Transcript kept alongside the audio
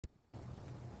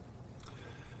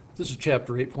This is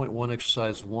Chapter 8.1,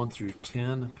 Exercise 1 through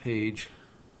 10, page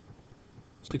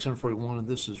 641, and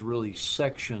this is really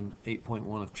Section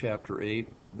 8.1 of Chapter 8.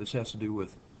 This has to do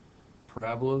with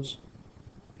parabolas,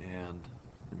 and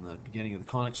in the beginning of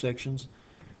the conic sections.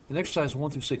 In Exercise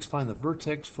 1 through 6, find the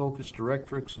vertex, focus,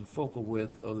 directrix, and focal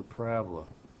width of the parabola.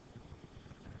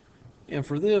 And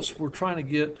for this, we're trying to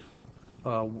get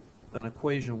an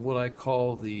equation of what I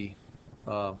call the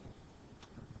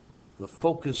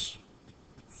focus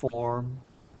form.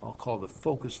 I'll call the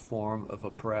focus form of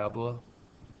a parabola,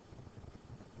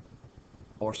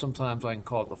 or sometimes I can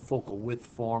call it the focal width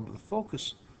form. The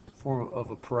focus form of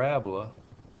a parabola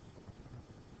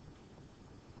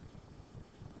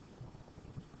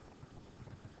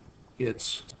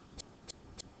it's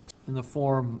in the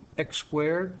form x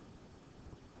squared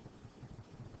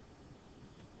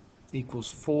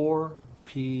equals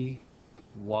 4py.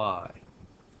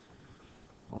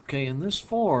 Okay, in this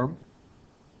form,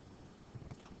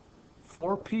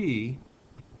 4p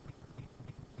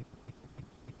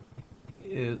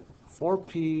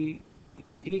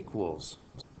equals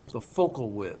the focal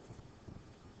width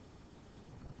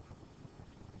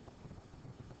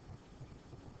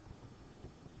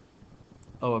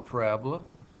of a parabola.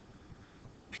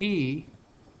 P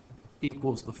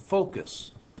equals the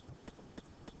focus,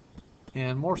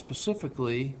 and more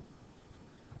specifically,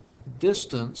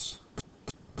 distance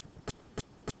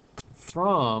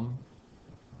from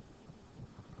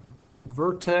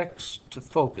vertex to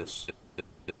focus.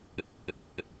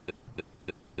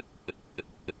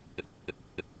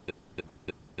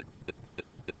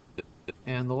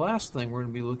 And the last thing we're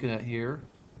going to be looking at here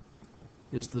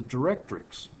is the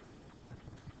directrix.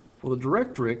 Well, the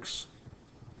directrix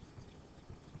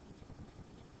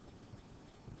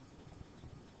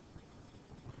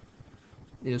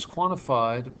is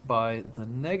quantified by the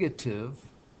negative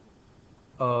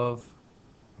of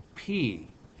P.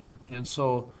 And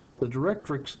so the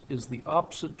directrix is the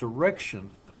opposite direction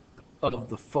of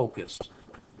the focus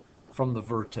from the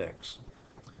vertex.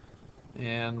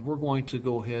 And we're going to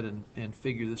go ahead and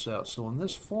figure this out. So in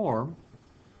this form,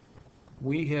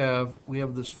 we have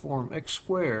this form x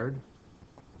squared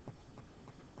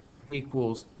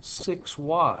equals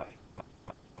 6y.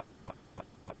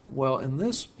 Well, in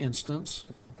this instance,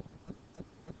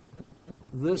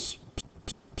 this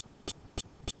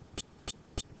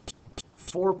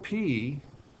 4p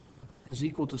is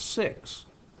equal to 6.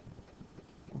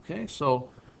 Okay, so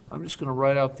I'm just going to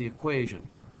write out the equation.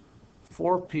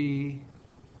 4p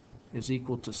is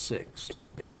equal to 6.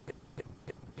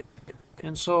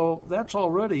 And so that's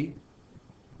already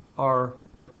our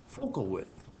focal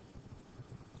width.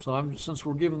 So since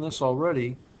we're given this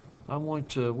already, I'm going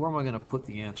to, where am I going to put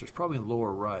the answers? Probably in the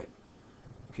lower right.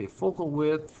 Okay, focal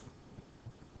width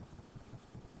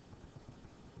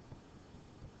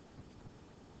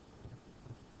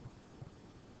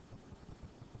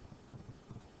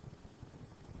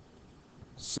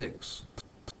six.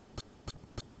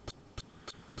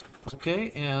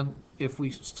 Okay, and if we,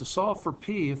 to solve for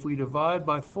p, if we divide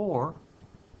by 4,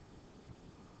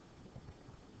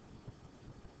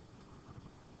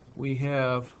 we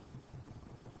have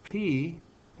p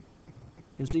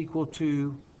is equal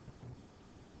to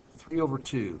 3 over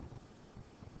 2.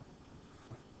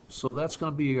 So that's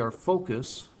going to be our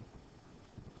focus,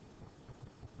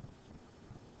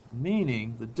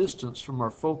 meaning the distance from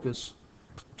our focus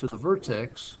to the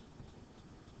vertex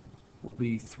will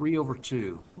be 3 over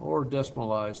 2, or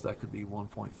decimalized, that could be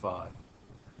 1.5.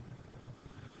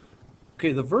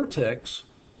 Okay, the vertex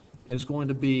is going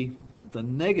to be the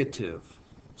negative.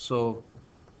 So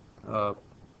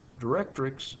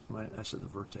directrix, I said the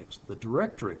vertex. The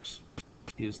directrix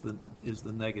is the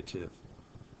negative.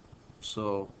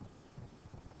 So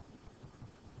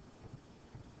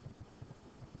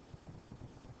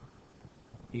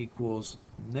equals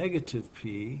negative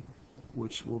p,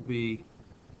 which will be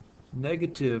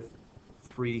negative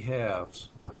 3/2.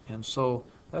 And so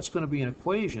that's going to be an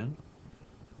equation.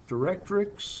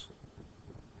 Directrix,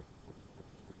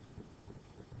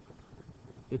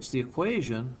 it's the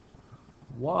equation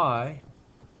y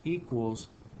equals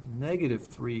negative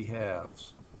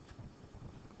 3/2.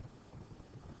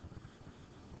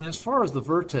 As far as the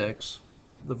vertex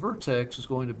is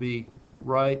going to be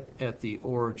right at the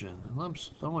origin. And I'm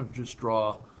going to just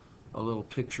draw a little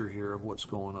picture here of what's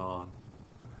going on.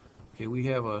 Okay, we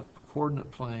have a coordinate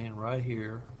plane right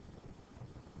here.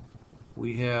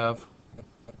 We have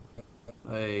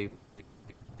a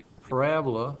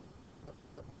parabola.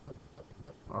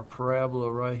 Our parabola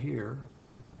right here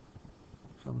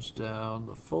comes down.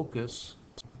 The focus,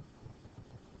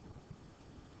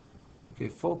 okay,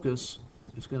 focus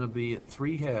is going to be at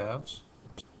 3/2.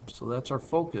 So that's our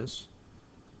focus.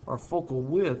 Our focal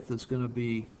width is going to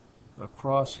be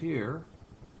across here,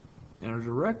 and our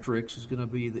directrix is going to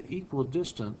be the equal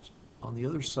distance on the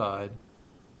other side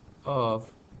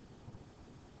of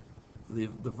the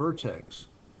vertex.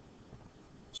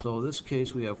 So in this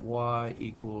case we have y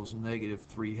equals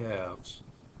 -3/2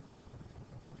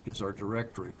 is our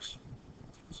directrix.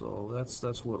 So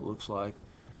that's what it looks like.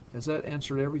 Has that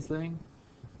answered everything?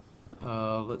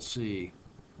 Let's see.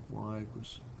 Y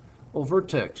equals, oh,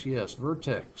 vertex, yes,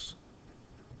 vertex.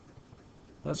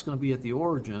 That's going to be at the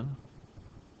origin.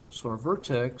 So our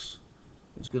vertex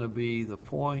is going to be the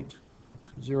point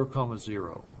 0,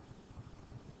 0.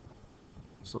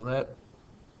 So that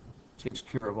takes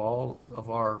care of all of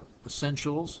our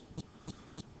essentials.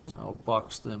 I'll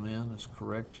box them in as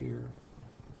correct here.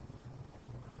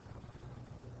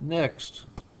 Next,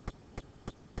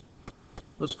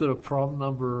 let's go to problem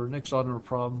number, next odd number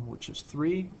problem, which is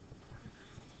 3.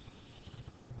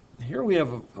 Here we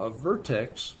have a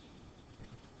vertex,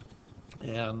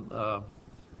 and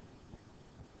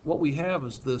what we have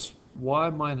is this y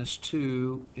minus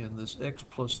 2 and this x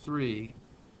plus 3.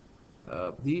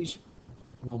 These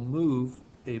will move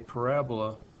a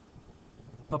parabola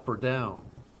up or down,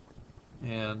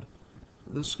 and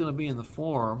this is going to be in the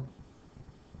form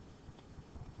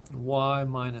y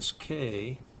minus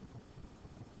k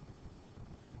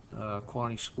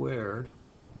quantity squared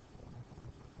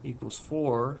equals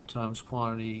 4 times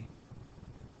quantity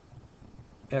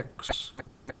x.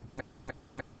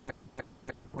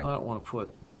 Well, I don't want to put,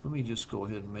 let me just go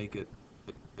ahead and make it,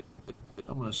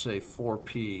 I'm going to say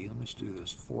 4p. Let me just do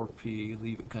this, 4p,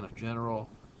 leave it kind of general,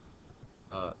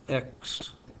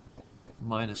 x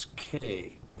minus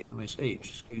k, I mean it's h,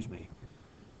 excuse me.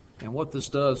 And what this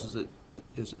does is it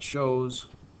shows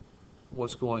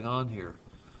what's going on here.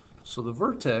 So the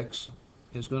vertex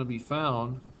is going to be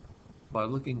found by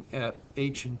looking at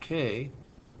h and k,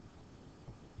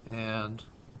 and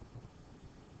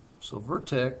so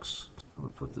vertex, I'm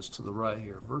going to put this to the right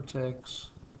here,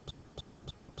 vertex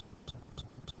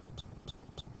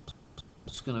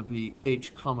is going to be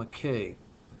h comma k.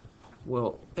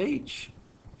 Well, h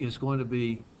is going to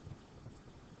be,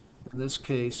 in this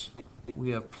case, we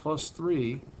have plus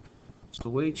 3,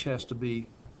 so h has to be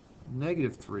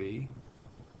 -3.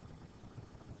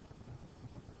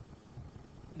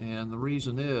 And the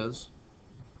reason is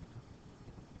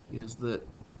that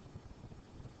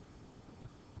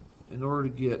in order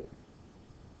to get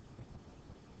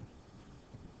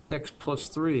x plus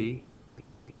 3,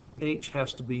 h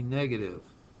has to be negative.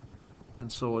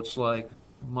 And so it's like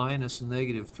minus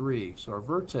 -3. So our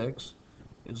vertex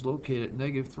is located at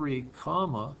 -3,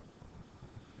 comma,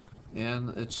 and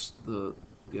it's the,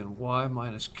 again, y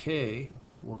minus k.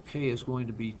 Well, k is going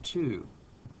to be 2.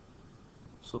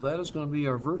 So that is going to be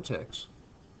our vertex.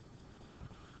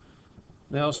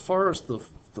 Now, as far as the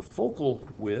focal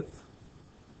width,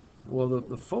 well,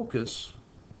 the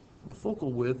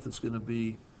focal width is going to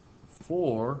be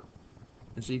 4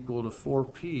 is equal to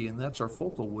 4p, and that's our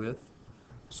focal width.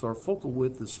 So our focal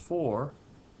width is 4.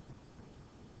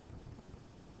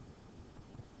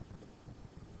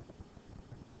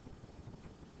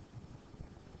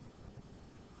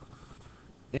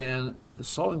 And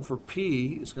solving for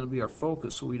p is going to be our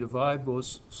focus, so we divide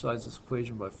both sides of this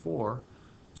equation by 4.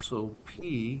 So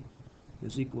p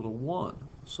is equal to 1.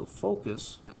 So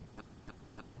focus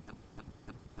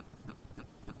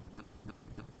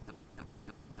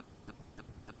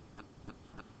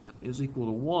is equal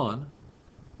to 1,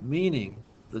 meaning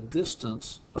the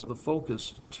distance of the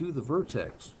focus to the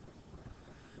vertex.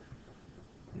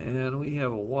 And we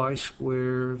have a y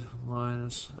squared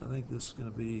minus, I think this is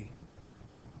going to be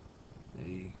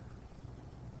a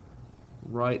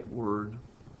rightward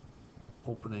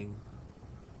opening.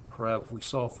 Perhaps if we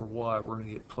solve for y, we're going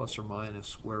to get plus or minus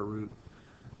square root,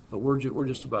 but we're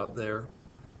just about there.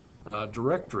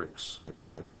 Directrix.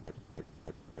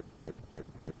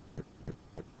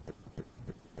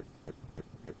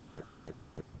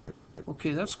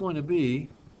 Okay, that's going to be,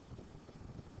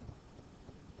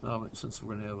 since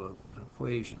we're going to have an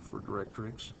equation for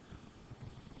directrix,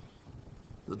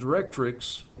 the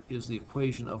directrix is the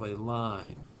equation of a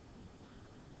line.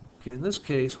 Okay, in this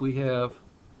case, we have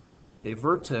a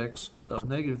vertex of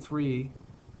 -3,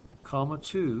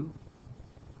 2,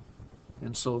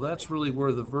 and so that's really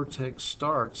where the vertex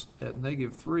starts at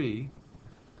 -3.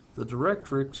 The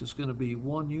directrix is going to be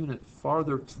 1 unit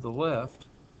farther to the left,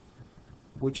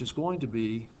 which is going to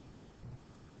be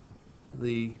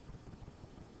the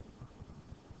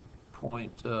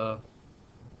point,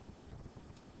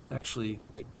 actually,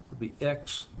 it would be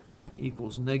x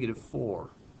equals -4.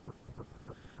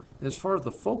 As far as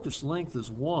the focus length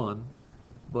is 1,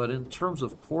 but in terms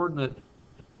of coordinate,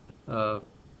 the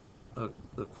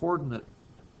coordinate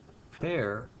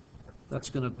pair, that's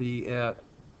going to be at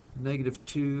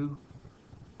 -2,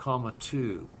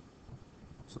 2.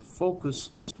 So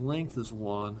focus length is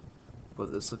 1,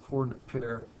 but it's the coordinate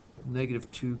pair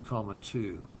 -2,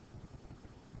 2.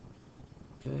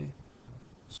 Okay,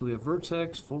 so we have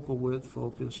vertex, focal width,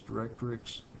 focus,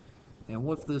 directrix, and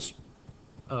what this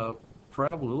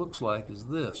parabola looks like is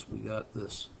this. We got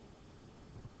this.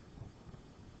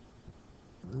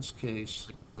 In this case,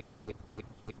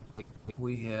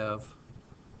 we have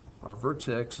our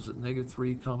vertex is at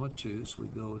 -3, 2, so we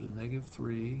go to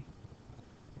 -3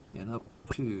 and up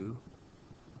 2.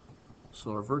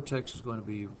 So our vertex is going to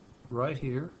be right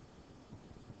here.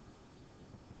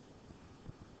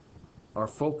 Our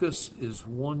focus is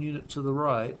 1 unit to the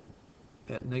right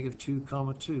at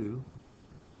 -2, 2.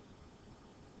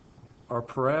 Our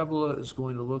parabola is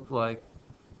going to look like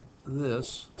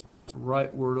this,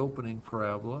 rightward opening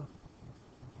parabola.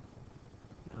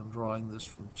 I'm drawing this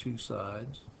from 2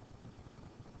 sides.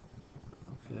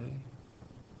 Okay.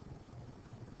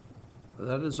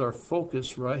 That is our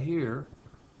focus right here.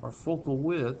 Our focal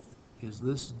width is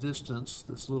this distance,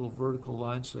 this little vertical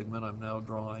line segment I'm now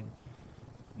drawing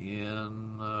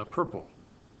in purple.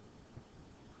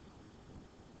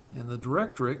 And the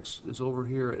directrix is over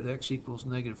here at x equals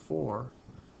 -4,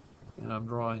 and I'm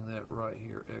drawing that right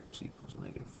here, x equals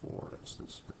 -4. That's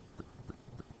this.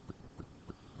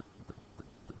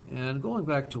 And going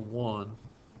back to 1,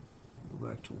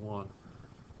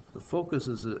 the focus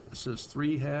is, it says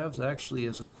 3/2. Actually,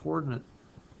 as a coordinate,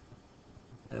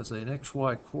 as an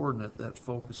xy coordinate, that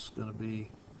focus is going to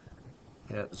be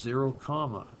at 0,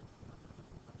 3/2.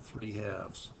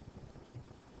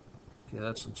 Okay,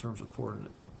 that's in terms of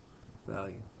coordinate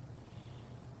value.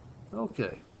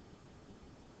 Okay,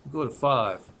 we'll go to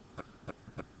 5.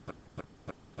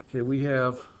 Okay, we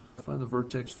have find the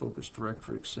vertex, focus,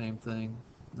 directrix, same thing.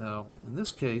 Now, in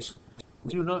this case,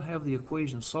 we do not have the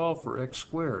equation solved for x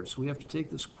squared, so we have to take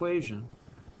this equation,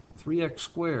 3x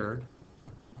squared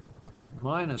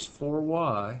minus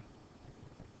 4y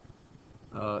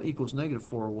equals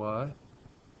 -4y.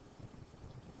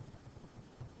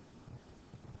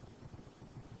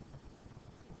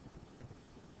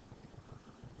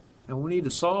 And we need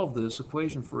to solve this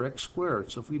equation for x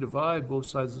squared. So if we divide both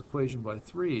sides of the equation by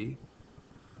 3,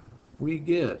 we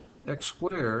get x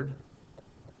squared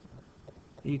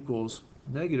equals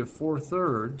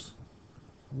 -4/3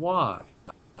 y.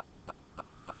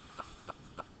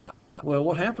 Well,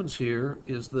 what happens here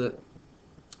is that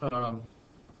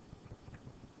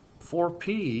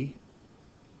 4p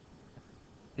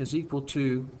is equal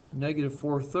to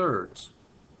 -4/3.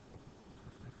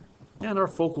 And our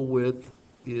focal width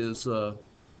is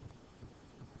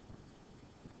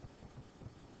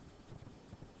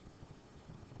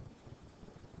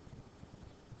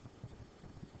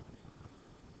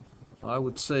I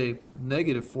would say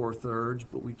 -4/3,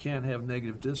 but we can't have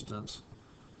negative distance,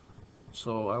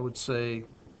 so I would say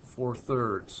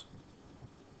 4/3.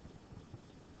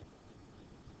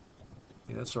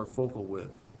 Okay, that's our focal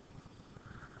width.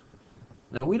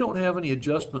 Now we don't have any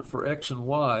adjustment for x and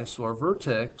y, so our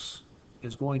vertex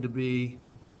is going to be,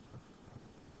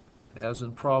 as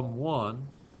in problem 1,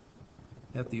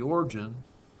 at the origin,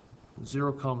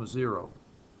 0, 0.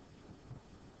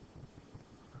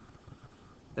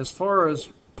 As far as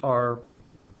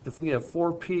if we have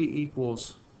 4p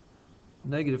equals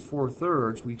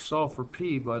 -4/3, we solve for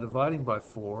p by dividing by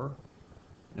 4.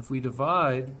 If we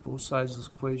divide both sides of this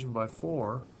equation by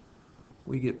 4,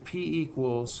 we get p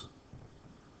equals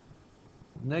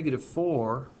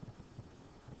 -4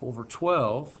 over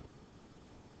 12.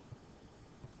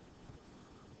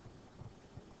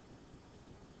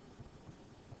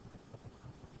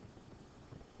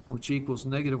 Which equals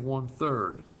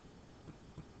 -1/3.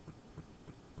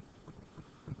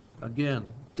 Again,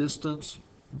 distance,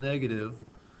 negative.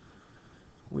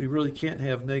 We really can't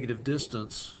have negative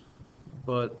distance,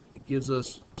 but it gives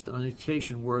us an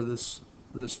indication where this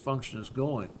function is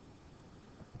going.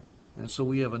 And so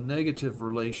we have a negative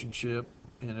relationship,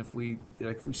 and if we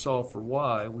solve for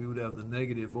y, we would have the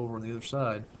negative over on the other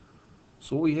side.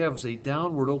 So what we have is a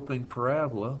downward opening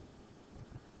parabola,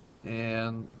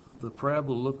 and the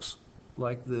parabola looks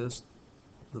like this.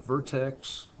 The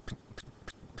vertex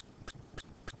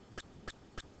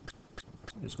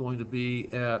is going to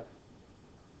be at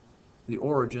the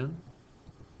origin.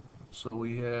 So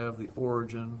we have the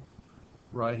origin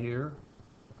right here.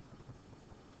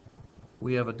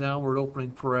 We have a downward opening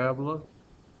parabola.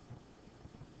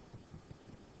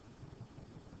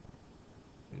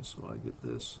 Okay, so I get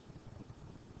this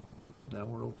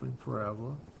downward opening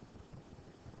parabola.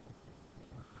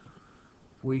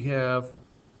 We have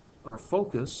our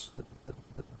focus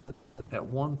at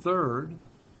 1/3,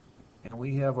 and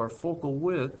we have our focal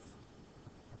width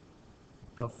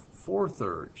of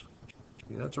 4/3.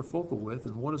 Okay, that's our focal width.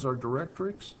 And what is our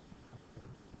directrix?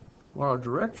 Well, our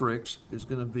directrix is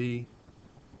going to be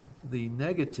the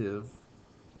negative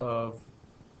of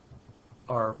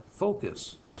our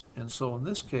focus. And so in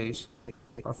this case,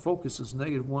 our focus is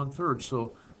 -1/3.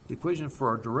 So the equation for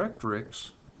our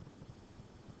directrix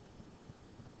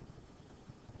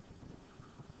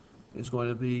is going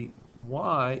to be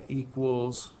y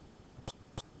equals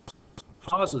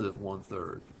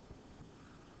 +1/3.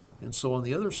 And so on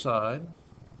the other side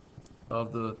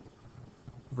of the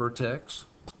vertex,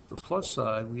 the plus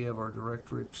side, we have our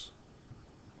directrix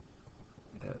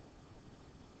at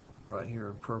right here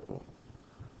in purple.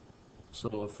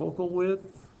 So a focal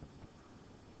width,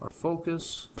 our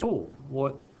focus. Oh,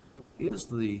 what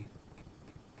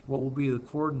will be the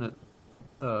coordinate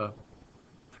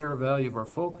pair value of our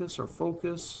focus? Our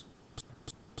focus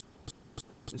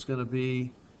is going to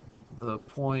be the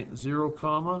point 0,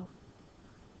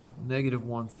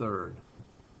 -1/3.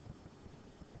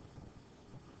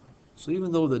 So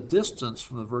even though the distance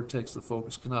from the vertex to the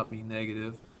focus cannot be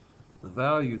negative, the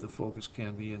value of the focus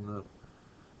can be in the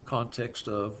context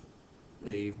of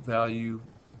a value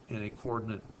in a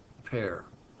coordinate pair.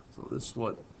 So that's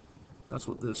what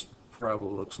this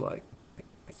parabola looks like.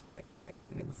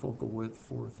 And the focal width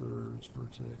 4/3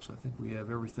 vertex. I think we have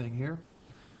everything here.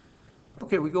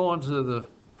 Okay, we go on to the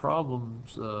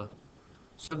problems. 7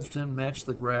 through 10 match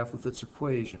the graph with its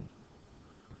equation.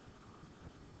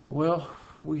 Well,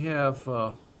 we have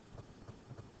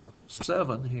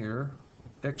 7 here.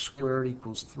 X squared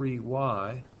equals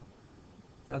 3y.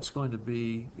 That's going to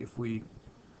be, if we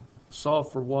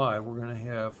solve for y, we're going to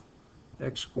have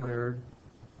x squared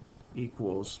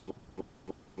equals,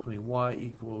 y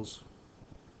equals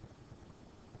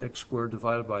x squared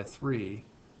divided by 3.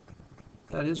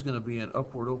 That is going to be an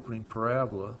upward opening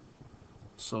parabola.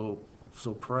 So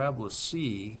parabola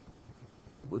C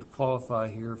would qualify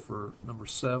here for number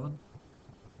 7.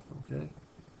 Okay.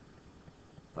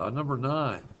 Number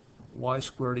 9, y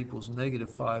squared equals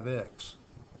 -5x.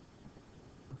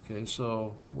 Okay,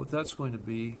 so what that's going to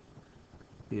be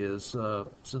is,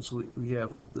 since we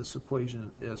have this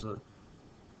equation as a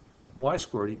y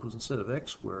squared equals instead of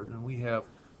x squared, and we have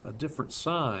a different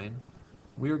sign,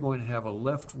 we are going to have a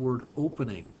leftward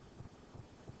opening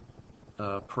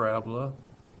parabola.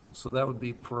 So that would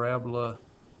be parabola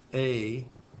A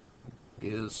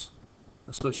is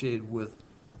associated with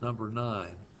number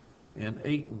 9. And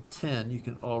 8 and 10 you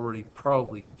can already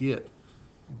probably get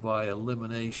by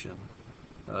elimination.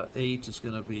 8 is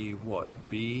going to be what?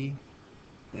 B.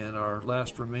 And our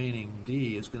last remaining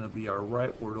D is going to be our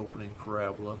rightward opening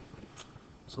parabola.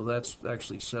 So that's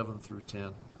actually 7 through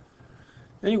 10.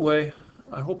 Anyway,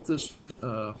 I hope this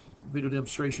video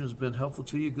demonstration has been helpful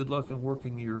to you. Good luck in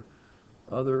working your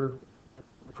other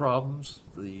problems,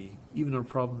 even on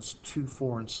problems 2,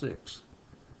 4, and 6.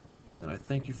 And I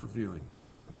thank you for viewing.